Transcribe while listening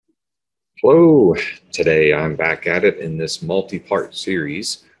Hello, today I'm back at it in this multi-part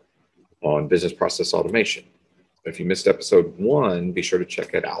series on business process automation. If you missed episode 1, be sure to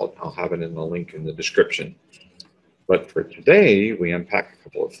check it out. I'll have it in the link in the description. But for today, we unpack a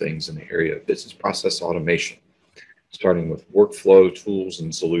couple of things in the area of business process automation, starting with workflow tools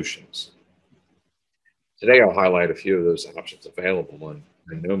and solutions. Today, I'll highlight a few of those options available, and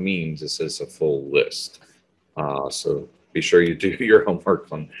by no means this is a full list. So be sure you do your homework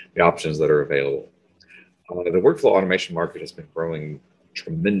on the options that are available. The workflow automation market has been growing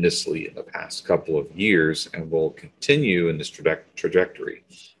tremendously in the past couple of years and will continue in this trajectory.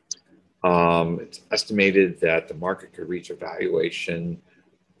 It's estimated that the market could reach a valuation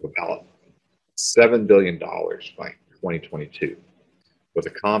of about $7 billion by 2022, with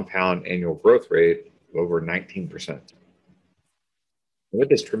a compound annual growth rate of over 19%. With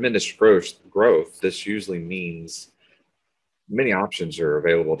this tremendous growth, this usually means many options are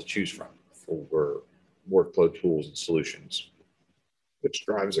available to choose from for workflow tools and solutions, which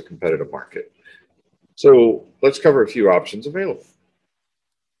drives a competitive market. So let's cover a few options available.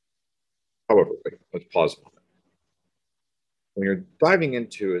 However, let's pause a moment. When you're diving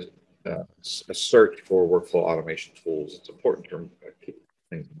into a search for workflow automation tools, it's important to keep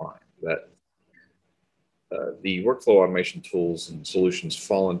things in mind that the workflow automation tools and solutions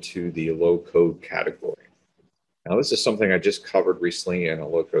fall into the low-code category. Now, this is something I just covered recently in a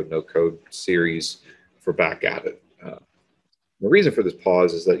low-code, no-code series for Back at It. The reason for this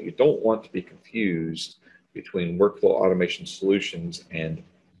pause is that you don't want to be confused between workflow automation solutions and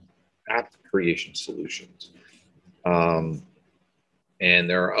app creation solutions. And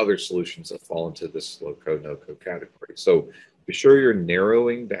there are other solutions that fall into this low-code, no-code category. So be sure you're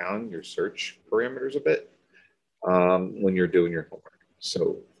narrowing down your search parameters a bit when you're doing your homework.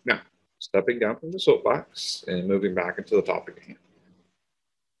 So now, stepping down from the soapbox and moving back into the topic at hand.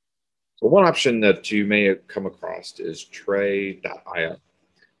 So one option that you may have come across is Tray.io.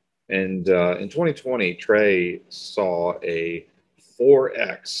 And in 2020, Tray saw a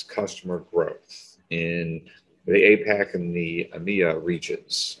 4x customer growth in the APAC and the EMEA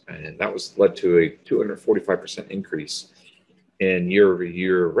regions. And that was led to a 245% increase in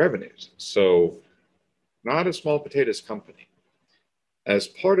year-over-year revenues. So not a small potatoes company. As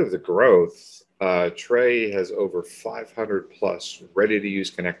part of the growth, Tray has over 500 plus ready-to-use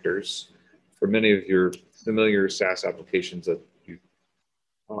connectors for many of your familiar SaaS applications that you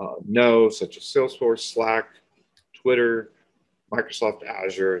know, such as Salesforce, Slack, Twitter, Microsoft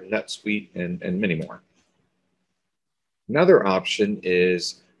Azure, NetSuite, and many more. Another option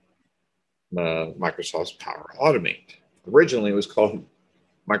is Microsoft's Power Automate. Originally, it was called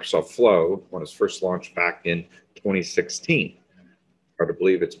Microsoft Flow when it was first launched back in 2016. Hard to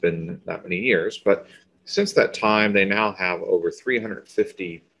believe it's been that many years, but since that time, they now have over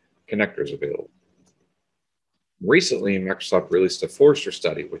 350 connectors available. Recently, Microsoft released a Forrester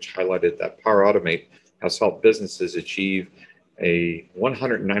study which highlighted that Power Automate has helped businesses achieve a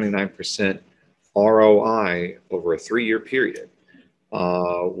 199% ROI over a 3-year period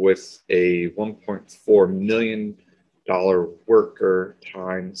with a $1.4 million worker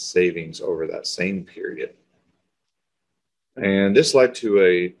time savings over that same period. And this led to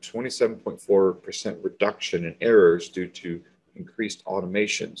a 27.4% reduction in errors due to increased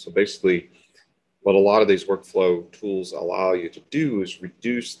automation. So basically, what a lot of these workflow tools allow you to do is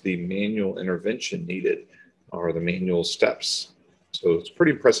reduce the manual intervention needed or the manual steps. So it's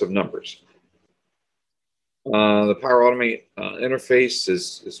pretty impressive numbers. The Power Automate interface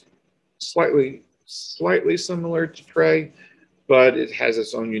is slightly similar to Tray, but it has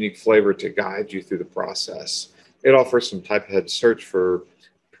its own unique flavor to guide you through the process. It offers some type-ahead search for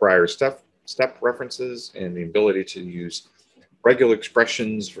prior step references and the ability to use regular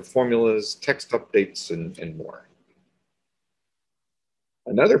expressions for formulas, text updates, and more.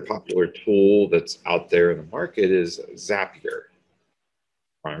 Another popular tool that's out there in the market is Zapier.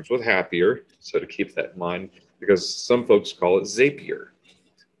 Rhymes with happier, so to keep that in mind, because some folks call it Zapier.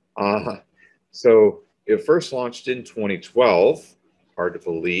 So it first launched in 2012, hard to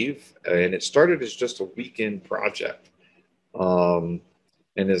believe, and it started as just a weekend project, and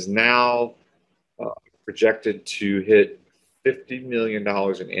is now projected to hit $50 million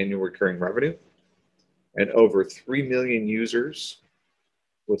in annual recurring revenue and over 3 million users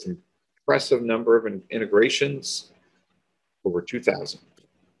with an impressive number of integrations, over 2,000.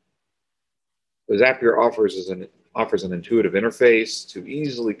 The Zapier offers an intuitive interface to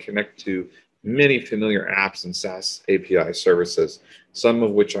easily connect to many familiar apps and SaaS API services, some of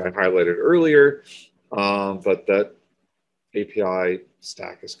which I highlighted earlier, but that API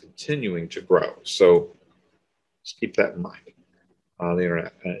stack is continuing to grow. So just keep that in mind.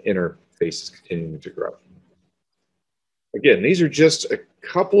 The base is continuing to grow. Again, these are just a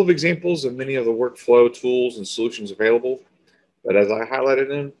couple of examples of many of the workflow tools and solutions available. But as I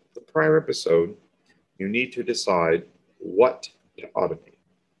highlighted in the prior episode, you need to decide what to automate.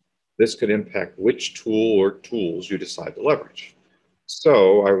 This could impact which tool or tools you decide to leverage.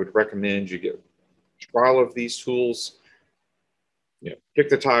 So I would recommend you get a trial of these tools, kick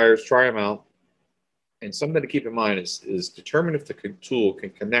the tires, try them out. And something to keep in mind is determine if the tool can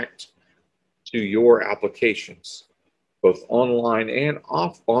connect to your applications, both online and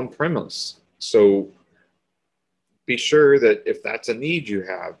on-premise. So be sure that if that's a need you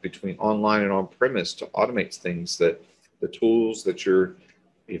have between online and on-premise to automate things, that the tools that you're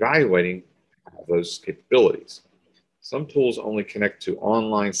evaluating have those capabilities. Some tools only connect to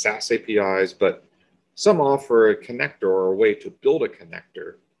online SaaS APIs, but some offer a connector or a way to build a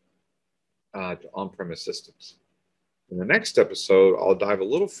connector to on-premise systems. In the next episode, I'll dive a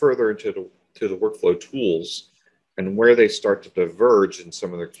little further into the workflow tools and where they start to diverge in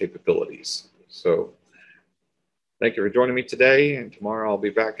some of their capabilities. So thank you for joining me today, and tomorrow I'll be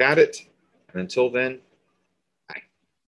back at it. And until then,